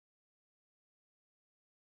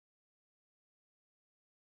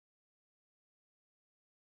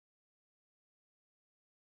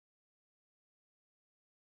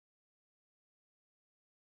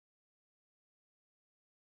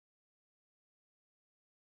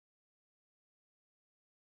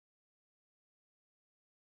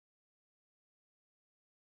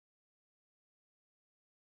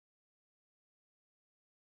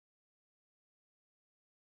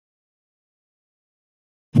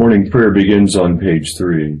Morning prayer begins on page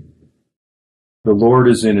 3. The Lord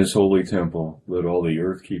is in his holy temple. Let all the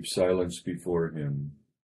earth keep silence before him.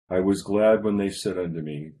 I was glad when they said unto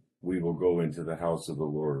me, we will go into the house of the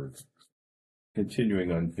Lord.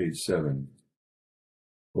 Continuing on page 7.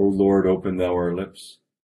 O Lord, open thou our lips,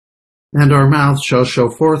 and our mouth shall show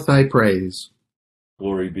forth thy praise.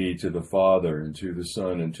 Glory be to the Father, and to the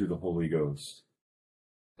Son, and to the Holy Ghost.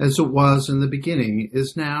 As it was in the beginning,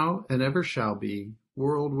 is now, and ever shall be,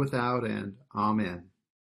 world without end. Amen.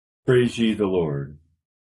 Praise ye the Lord.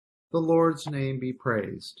 The Lord's name be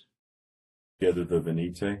praised. Together the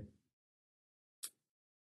Venite.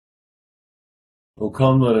 O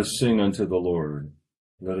come, let us sing unto the Lord.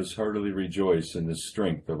 Let us heartily rejoice in the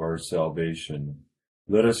strength of our salvation.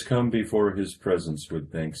 Let us come before his presence with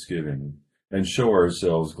thanksgiving, and show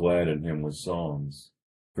ourselves glad in him with songs.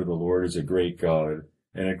 For the Lord is a great God,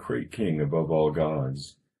 and a great King above all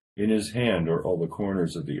gods. In his hand are all the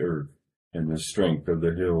corners of the earth, and the strength of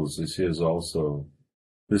the hills is his also.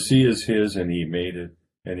 The sea is his, and he made it,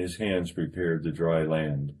 and his hands prepared the dry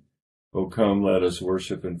land. O come, let us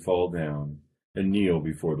worship and fall down, and kneel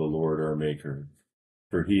before the Lord our Maker.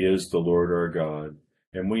 For he is the Lord our God,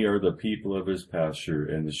 and we are the people of his pasture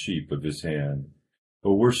and the sheep of his hand.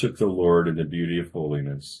 O worship the Lord in the beauty of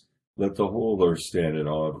holiness. Let the whole earth stand in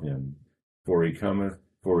awe of him. For he cometh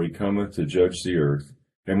to judge the earth,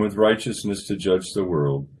 and with righteousness to judge the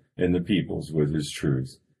world, and the peoples with his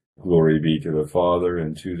truth. Glory be to the Father,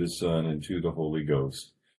 and to the Son, and to the Holy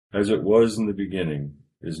Ghost, as it was in the beginning,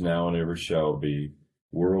 is now, and ever shall be,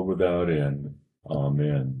 world without end.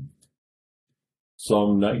 Amen.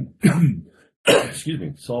 Psalm 19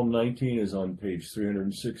 is on page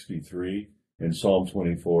 363, and Psalm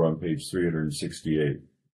 24 on page 368.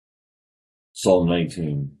 Psalm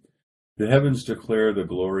 19. The heavens declare the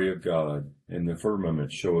glory of God, and the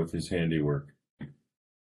firmament showeth his handiwork.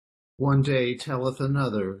 One day telleth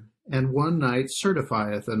another, and one night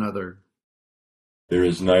certifieth another. There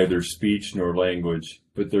is neither speech nor language,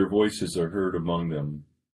 but their voices are heard among them.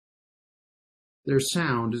 Their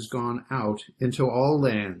sound is gone out into all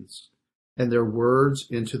lands, and their words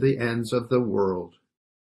into the ends of the world.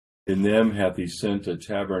 In them hath he sent a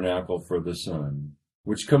tabernacle for the sun,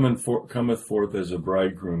 which cometh forth as a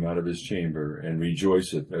bridegroom out of his chamber, and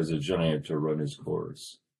rejoiceth as a giant to run his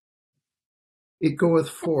course. It goeth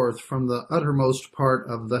forth from the uttermost part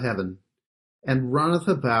of the heaven, and runneth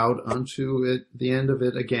about unto it the end of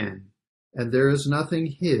it again, and there is nothing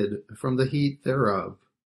hid from the heat thereof.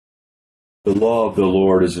 The law of the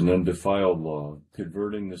Lord is an undefiled law,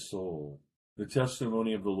 converting the soul. The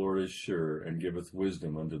testimony of the Lord is sure, and giveth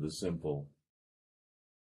wisdom unto the simple.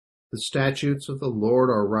 The statutes of the Lord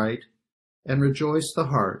are right, and rejoice the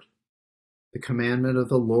heart. The commandment of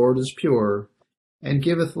the Lord is pure, and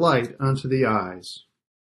giveth light unto the eyes.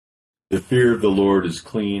 The fear of the Lord is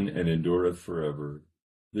clean, and endureth forever.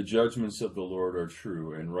 The judgments of the Lord are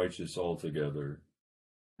true, and righteous altogether.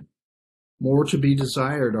 More to be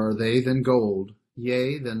desired are they than gold,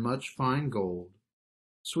 yea, than much fine gold.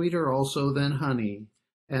 Sweeter also than honey,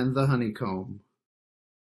 and the honeycomb.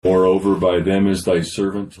 Moreover, by them is thy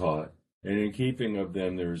servant taught, and in keeping of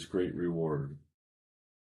them there is great reward.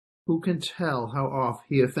 Who can tell how oft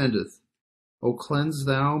he offendeth? O cleanse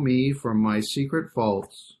thou me from my secret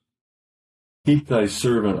faults. Keep thy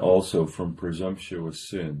servant also from presumptuous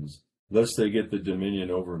sins, lest they get the dominion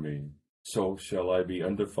over me. So shall I be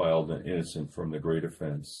undefiled and innocent from the great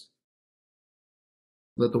offense.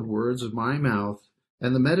 Let the words of my mouth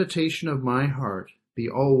and the meditation of my heart be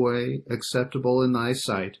always acceptable in thy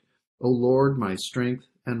sight, O Lord, my strength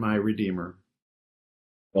and my Redeemer.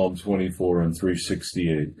 Psalm 24 and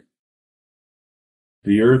 368.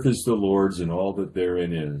 The earth is the Lord's, and all that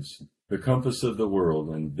therein is, the compass of the world,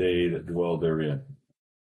 and they that dwell therein.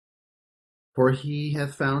 For he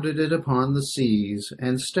hath founded it upon the seas,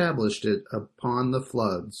 and established it upon the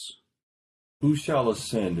floods. Who shall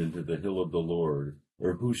ascend into the hill of the Lord,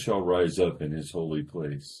 or who shall rise up in his holy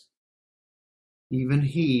place? Even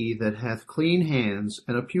he that hath clean hands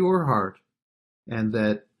and a pure heart, and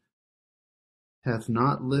that hath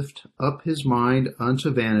not lift up his mind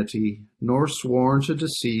unto vanity, nor sworn to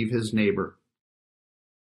deceive his neighbor.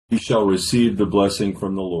 He shall receive the blessing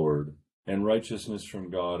from the Lord, and righteousness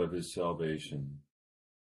from God of his salvation.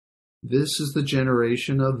 This is the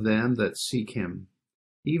generation of them that seek him,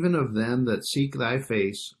 even of them that seek thy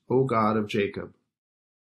face, O God of Jacob.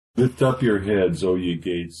 Lift up your heads, O ye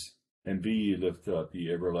gates, and be ye lift up,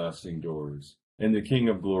 ye everlasting doors, and the King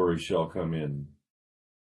of glory shall come in.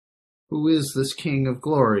 Who is this King of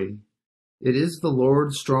glory? It is the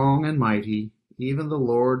Lord strong and mighty, even the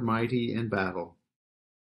Lord mighty in battle.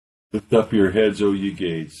 Lift up your heads, O ye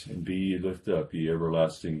gates, and be ye lift up, ye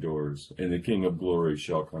everlasting doors, and the King of glory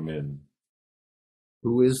shall come in.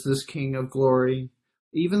 Who is this King of glory?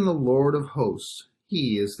 Even the Lord of hosts.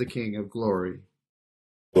 He is the King of glory.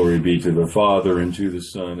 Glory be to the Father, and to the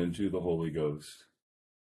Son, and to the Holy Ghost.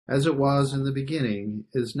 As it was in the beginning,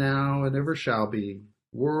 is now, and ever shall be,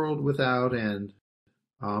 world without end.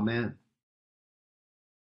 Amen.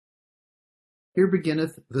 Here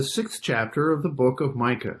beginneth the 6th chapter of the book of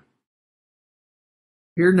Micah.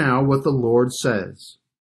 Hear now what the Lord says.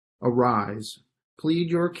 Arise, plead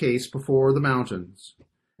your case before the mountains,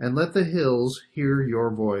 and let the hills hear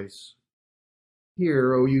your voice.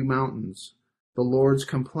 Hear, O you mountains, the Lord's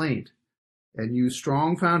complaint, and you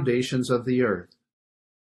strong foundations of the earth.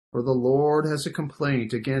 For the Lord has a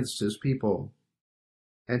complaint against his people,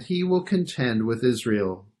 and he will contend with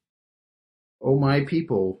Israel. O my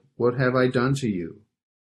people, what have I done to you?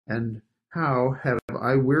 And how have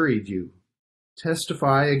I wearied you?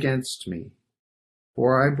 Testify against me.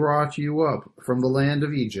 For I brought you up from the land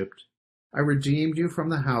of Egypt. I redeemed you from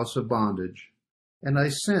the house of bondage. And I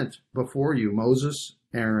sent before you Moses,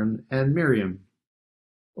 Aaron, and Miriam.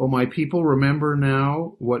 O my people, remember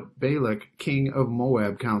now what Balak king of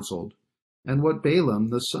Moab counseled, and what Balaam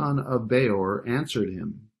the son of Beor answered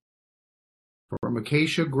him. From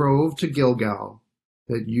Acacia Grove to Gilgal,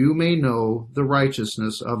 that you may know the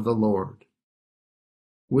righteousness of the Lord.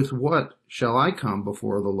 With what shall I come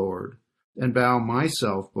before the Lord, and bow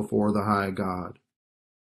myself before the high God?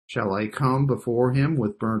 Shall I come before him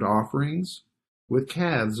with burnt offerings, with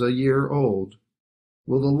calves a year old?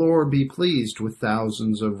 Will the Lord be pleased with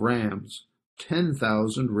thousands of rams,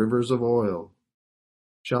 10,000 rivers of oil?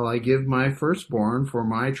 Shall I give my firstborn for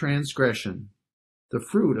my transgression, the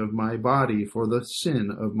fruit of my body for the sin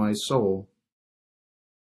of my soul?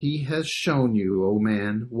 He has shown you, O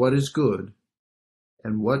man, what is good.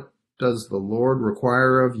 And what does the Lord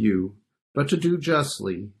require of you, but to do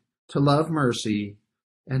justly, to love mercy,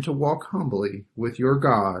 and to walk humbly with your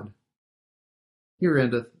God? Here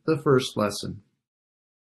endeth the first lesson.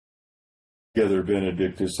 Together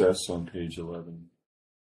Benedictus es on page 11.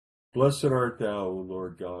 Blessed art thou, O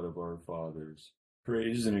Lord God of our fathers,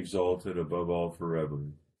 praised and exalted above all forever.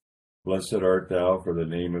 Blessed art thou for the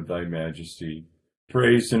name of thy majesty,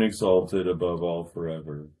 praised and exalted above all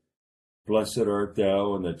forever. Blessed art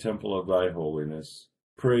thou in the temple of thy holiness,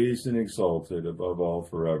 praised and exalted above all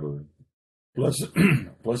forever. Blessed,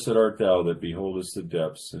 blessed art thou that beholdest the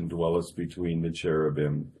depths and dwellest between the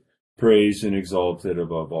cherubim, praised and exalted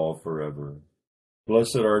above all forever.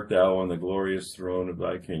 Blessed art thou on the glorious throne of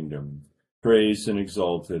thy kingdom, praised and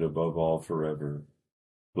exalted above all forever.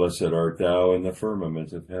 Blessed art thou in the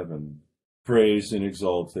firmament of heaven, praised and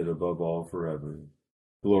exalted above all forever.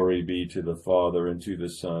 Glory be to the Father, and to the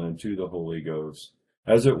Son, and to the Holy Ghost,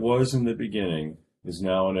 as it was in the beginning, is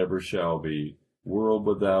now, and ever shall be, world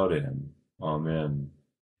without end. Amen.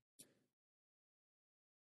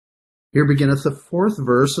 Here beginneth the 4th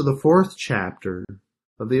verse of the 4th chapter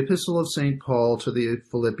of the Epistle of St. Paul to the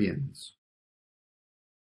Philippians.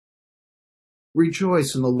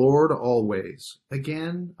 Rejoice in the Lord always.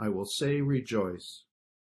 Again, I will say rejoice.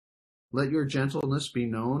 Let your gentleness be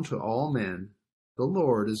known to all men. The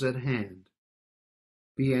Lord is at hand.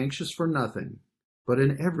 Be anxious for nothing, but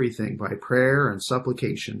in everything by prayer and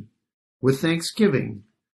supplication. With thanksgiving,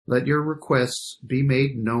 let your requests be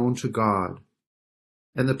made known to God.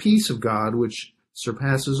 And the peace of God, which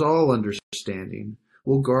surpasses all understanding,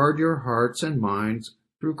 will guard your hearts and minds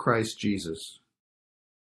through Christ Jesus.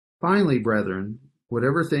 Finally, brethren,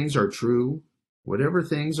 whatever things are true, whatever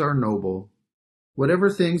things are noble, whatever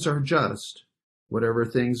things are just, whatever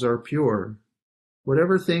things are pure,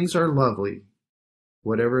 whatever things are lovely,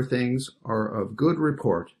 whatever things are of good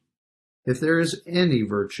report, if there is any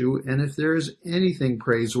virtue, and if there is anything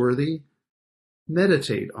praiseworthy,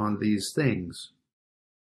 meditate on these things.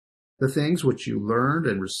 The things which you learned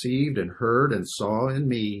and received and heard and saw in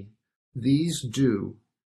me, these do,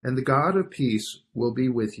 and the God of peace will be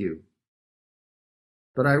with you.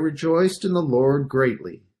 But I rejoiced in the Lord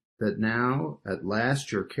greatly, that now at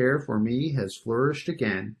last your care for me has flourished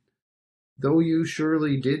again, though you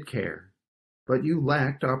surely did care, but you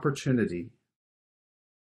lacked opportunity.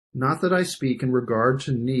 Not that I speak in regard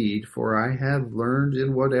to need, for I have learned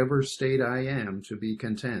in whatever state I am to be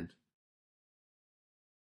content.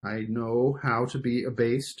 I know how to be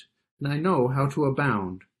abased, and I know how to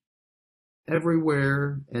abound.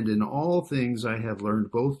 Everywhere and in all things I have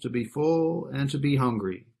learned both to be full and to be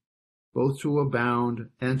hungry, both to abound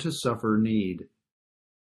and to suffer need.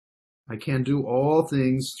 I can do all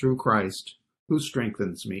things through Christ, who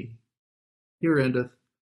strengthens me. Here endeth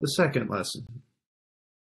the 2nd lesson.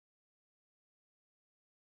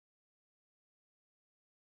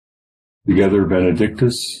 Together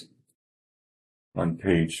Benedictus on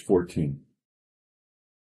page 14.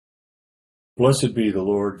 Blessed be the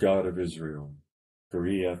Lord God of Israel, for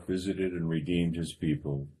he hath visited and redeemed his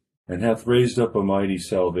people, and hath raised up a mighty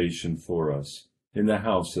salvation for us in the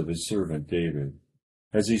house of his servant David,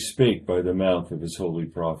 as he spake by the mouth of his holy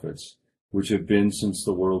prophets, which have been since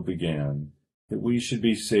the world began, that we should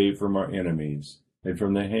be saved from our enemies, and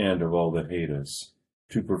from the hand of all that hate us,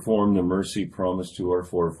 to perform the mercy promised to our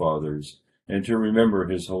forefathers, and to remember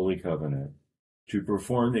his holy covenant, to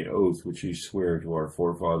perform the oath which he sware to our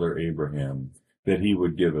forefather Abraham, that he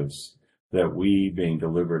would give us, that we, being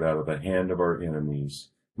delivered out of the hand of our enemies,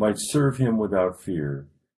 might serve him without fear,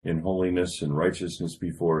 in holiness and righteousness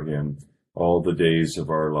before him, all the days of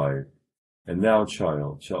our life. And thou,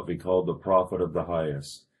 child, shalt be called the prophet of the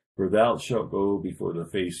highest, for thou shalt go before the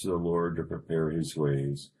face of the Lord to prepare his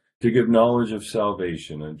ways, to give knowledge of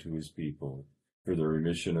salvation unto his people, for the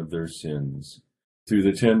remission of their sins, through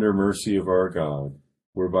the tender mercy of our God,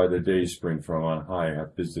 whereby the dayspring from on high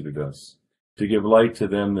hath visited us, to give light to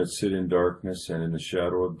them that sit in darkness and in the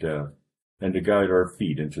shadow of death, and to guide our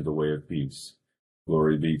feet into the way of peace.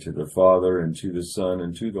 Glory be to the Father, and to the Son,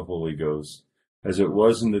 and to the Holy Ghost, as it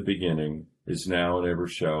was in the beginning, is now, and ever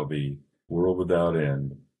shall be, world without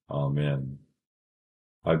end. Amen.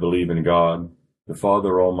 I believe in God, the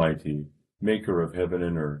Father Almighty, maker of heaven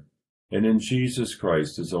and earth, and in Jesus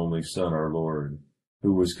Christ, his only Son, our Lord,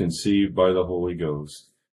 who was conceived by the Holy Ghost,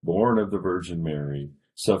 born of the Virgin Mary,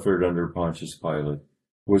 suffered under Pontius Pilate,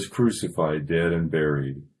 was crucified, dead, and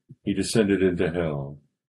buried. He descended into hell.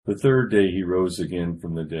 The third day he rose again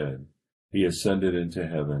from the dead. He ascended into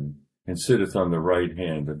heaven, and sitteth on the right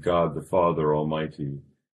hand of God the Father Almighty.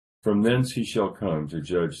 From thence he shall come to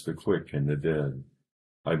judge the quick and the dead.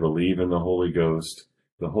 I believe in the Holy Ghost,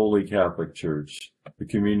 the Holy Catholic Church, the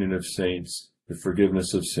communion of saints, the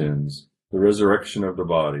forgiveness of sins, the resurrection of the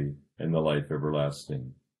body, and the life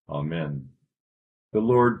everlasting. Amen. The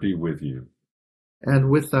Lord be with you.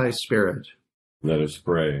 And with thy spirit. Let us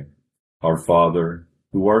pray. Our Father,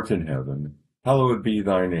 who art in heaven, hallowed be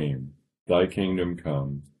thy name. Thy kingdom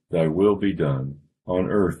come, thy will be done, on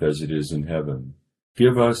earth as it is in heaven.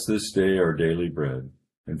 Give us this day our daily bread,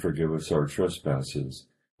 and forgive us our trespasses,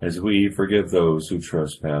 as we forgive those who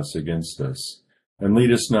trespass against us. And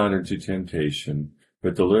lead us not into temptation,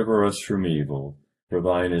 but deliver us from evil. For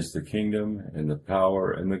thine is the kingdom, and the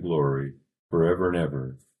power, and the glory, forever and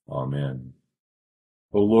ever. Amen.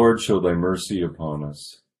 O Lord, show thy mercy upon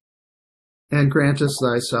us. And grant us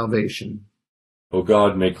thy salvation. O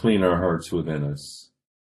God, make clean our hearts within us.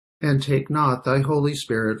 And take not thy Holy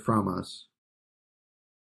Spirit from us.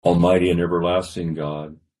 Almighty and everlasting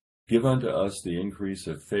God, give unto us the increase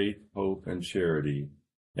of faith, hope, and charity,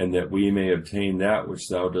 and that we may obtain that which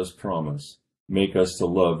thou dost promise, make us to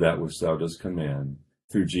love that which thou dost command,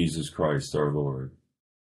 through Jesus Christ our Lord.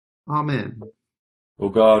 Amen. O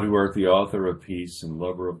God, who art the author of peace and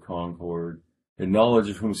lover of concord, in knowledge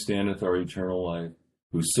of whom standeth our eternal life,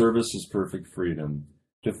 whose service is perfect freedom,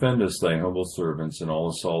 defend us, thy humble servants, in all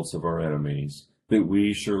assaults of our enemies, that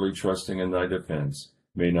we, surely trusting in thy defense,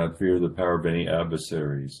 may not fear the power of any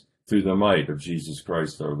adversaries, through the might of Jesus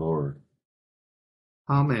Christ our Lord.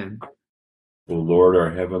 Amen. O Lord,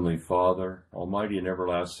 our heavenly Father, almighty and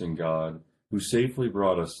everlasting God, who safely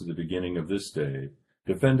brought us to the beginning of this day,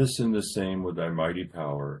 defend us in the same with thy mighty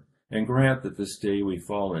power, and grant that this day we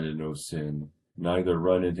fall into no sin, neither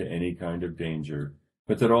run into any kind of danger,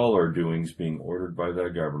 but that all our doings, being ordered by thy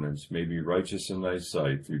governance, may be righteous in thy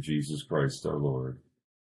sight, through Jesus Christ our Lord.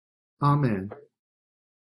 Amen.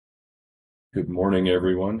 Good morning,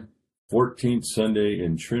 everyone. 14th Sunday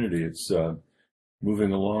in Trinity. It's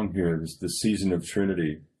moving along here, the season of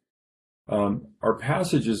Trinity. Our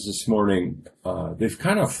passages this morning, they've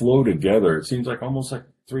kind of flow together. It seems like almost like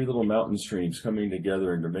three little mountain streams coming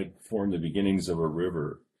together and to form the beginnings of a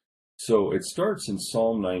river. So it starts in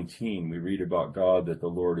Psalm 19. We read about God, that the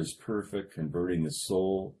Lord is perfect, converting the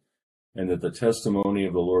soul, and that the testimony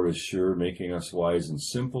of the Lord is sure, making us wise and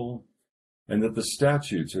simple, and that the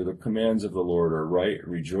statutes or the commands of the Lord are right,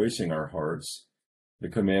 rejoicing our hearts. The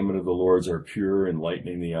commandment of the Lord are pure,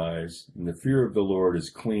 enlightening the eyes, and the fear of the Lord is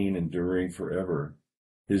clean, enduring forever.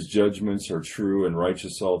 His judgments are true and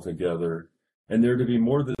righteous altogether, and they're to be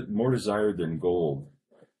more desired than gold.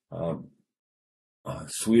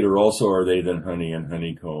 Sweeter also are they than honey and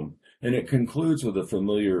honeycomb. And it concludes with a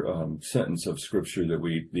familiar sentence of Scripture that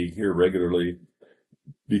we hear regularly,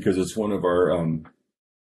 because it's one of our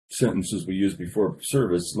sentences we use before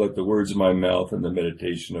service. Let the words of my mouth and the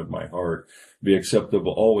meditation of my heart be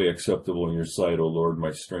acceptable, always acceptable in your sight, O Lord,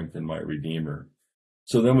 my strength and my Redeemer.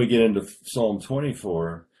 So then we get into Psalm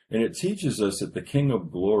 24, And it teaches us that the King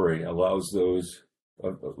of Glory allows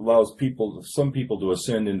some people to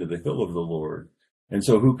ascend into the hill of the Lord. And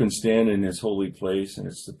so who can stand in his holy place? And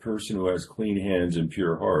it's the person who has clean hands and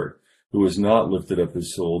pure heart, who has not lifted up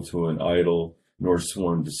his soul to an idol, nor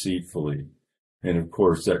sworn deceitfully. And of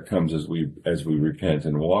course, that comes as we repent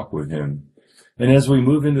and walk with him. And as we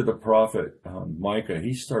move into the prophet Micah,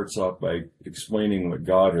 he starts off by explaining what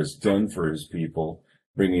God has done for his people,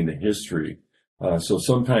 bringing the history. So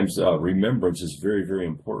sometimes remembrance is very, very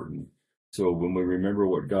important. So when we remember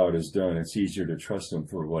what God has done, it's easier to trust him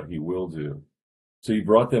for what he will do. So he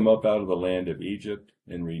brought them up out of the land of Egypt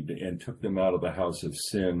and took them out of the house of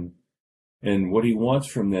sin. And what he wants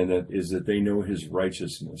from them is that they know his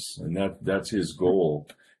righteousness, and that's his goal.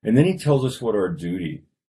 And then he tells us what our duty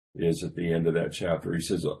is at the end of that chapter. He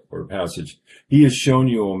says, or passage, he has shown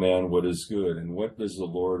you, O man, what is good, and what does the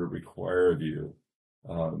Lord require of you?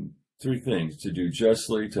 Three things: to do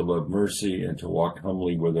justly, to love mercy, and to walk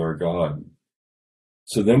humbly with our God.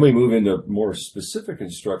 So then we move into more specific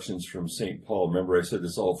instructions from St. Paul. Remember, I said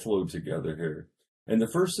this all flowed together here. And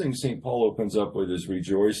the first thing St. Paul opens up with is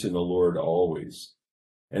rejoice in the Lord always.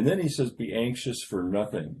 And then he says, be anxious for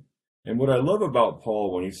nothing. And what I love about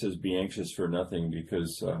Paul when he says be anxious for nothing,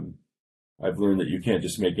 because I've learned that you can't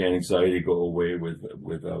just make anxiety go away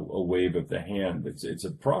with a wave of the hand. It's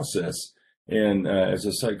a process. And as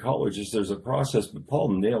a psychologist, there's a process, but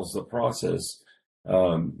Paul nails the process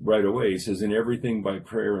right away. He says, in everything by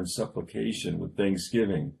prayer and supplication with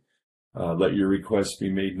thanksgiving, let your requests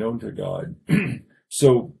be made known to God.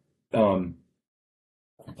 So, Paul,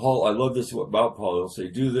 I love this about Paul. He'll say,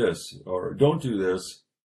 do this, or don't do this,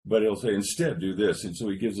 but he'll say, instead, do this. And so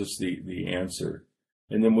he gives us the answer.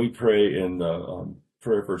 And then we pray in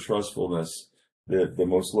prayer for trustfulness that the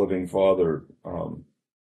most loving Father,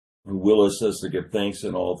 who willeth us to give thanks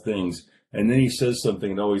in all things. And then he says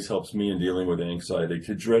something that always helps me in dealing with anxiety: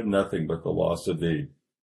 to dread nothing but the loss of thee.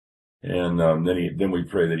 And then we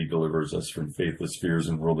pray that he delivers us from faithless fears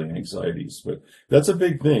and worldly anxieties. But that's a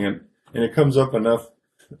big thing, and it comes up enough.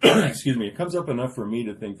 Excuse me. It comes up enough for me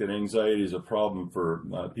to think that anxiety is a problem for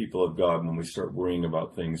people of God when we start worrying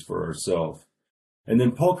about things for ourselves. And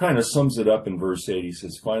then Paul kind of sums it up in verse 8. He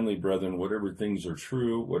says, finally, brethren, whatever things are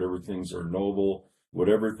true, whatever things are noble,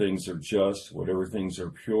 whatever things are just, whatever things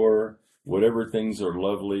are pure, whatever things are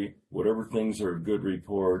lovely, whatever things are of good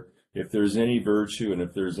report, if there's any virtue and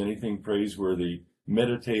if there's anything praiseworthy,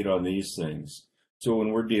 meditate on these things. So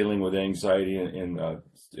when we're dealing with anxiety in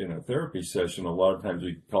a therapy session, a lot of times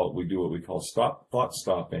we do what we call thought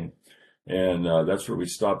stopping. And that's where we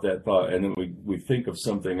stop that thought, and then we think of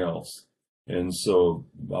something else. And so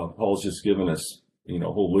Paul's just given us, a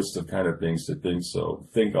whole list of kind of things to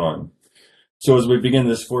think on. So as we begin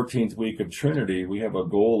this 14th week of Trinity, we have a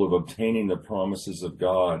goal of obtaining the promises of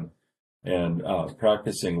God and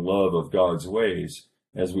practicing love of God's ways,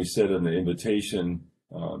 as we said in the invitation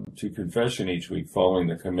to confession each week, following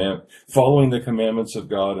the commandments of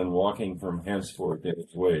God and walking from henceforth in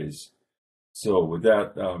his ways. So with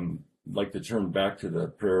that, I'd like to turn back to the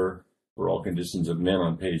prayer for all conditions of men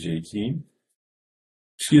on page 18.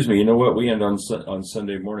 Excuse me, you know what? We end on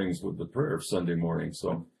Sunday mornings with the prayer of Sunday morning,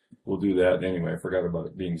 so we'll do that anyway. I forgot about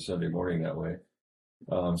it being Sunday morning that way.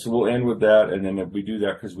 So we'll end with that, and then if we do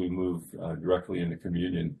that because we move directly into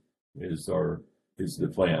communion is the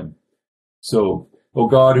plan. So, O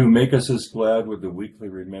God, who makest us glad with the weekly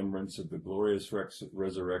remembrance of the glorious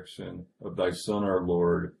resurrection of thy Son, our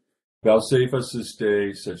Lord, vouchsafe us this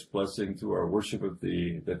day such blessing through our worship of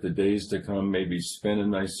thee, that the days to come may be spent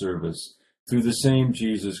in thy service, through the same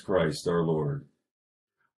Jesus Christ, our Lord.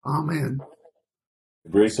 Amen. The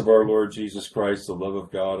grace of our Lord Jesus Christ, the love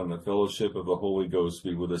of God, and the fellowship of the Holy Ghost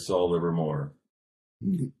be with us all evermore.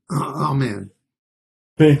 Amen.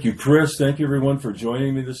 Thank you, Chris. Thank you, everyone, for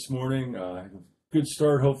joining me this morning. Good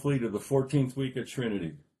start, hopefully, to the 14th week of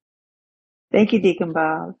Trinity. Thank you, Deacon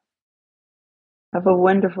Bob. Have a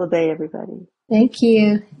wonderful day, everybody. Thank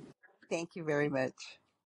you. Thank you very much.